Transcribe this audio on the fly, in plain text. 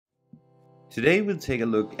Today we'll take a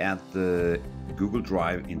look at the Google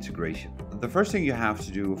Drive integration. The first thing you have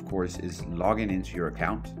to do, of course, is log into your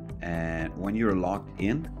account. And when you're logged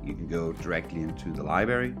in, you can go directly into the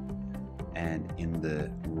library. And in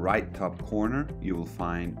the right top corner, you will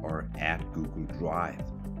find our Add Google Drive.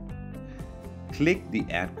 Click the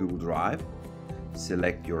Add Google Drive,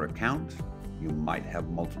 select your account. You might have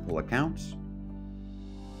multiple accounts.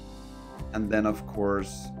 And then, of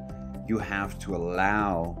course, you have to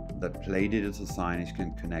allow that Play Digital Signage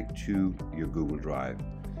can connect to your Google Drive.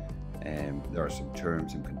 There are some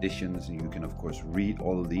terms and conditions, and you can of course read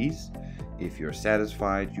all of these. If you're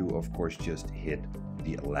satisfied, you of course just hit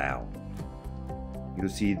the allow. You'll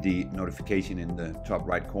see the notification in the top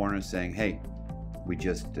right corner saying, hey, we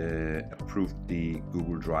just approved the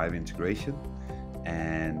Google Drive integration,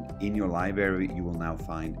 and in your library you will now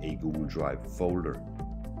find a Google Drive folder.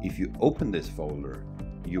 If you open this folder,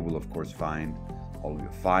 you will of course find all of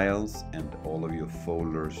your files and all of your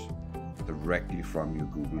folders directly from your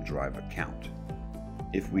Google Drive account.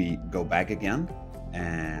 If we go back again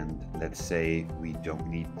and let's say we don't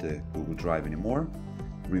need the Google Drive anymore,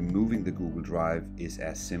 removing the Google Drive is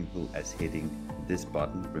as simple as hitting this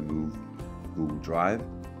button, Remove Google Drive.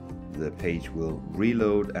 The page will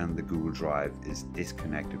reload and the Google Drive is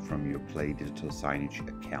disconnected from your Play Digital Signage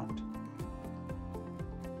account.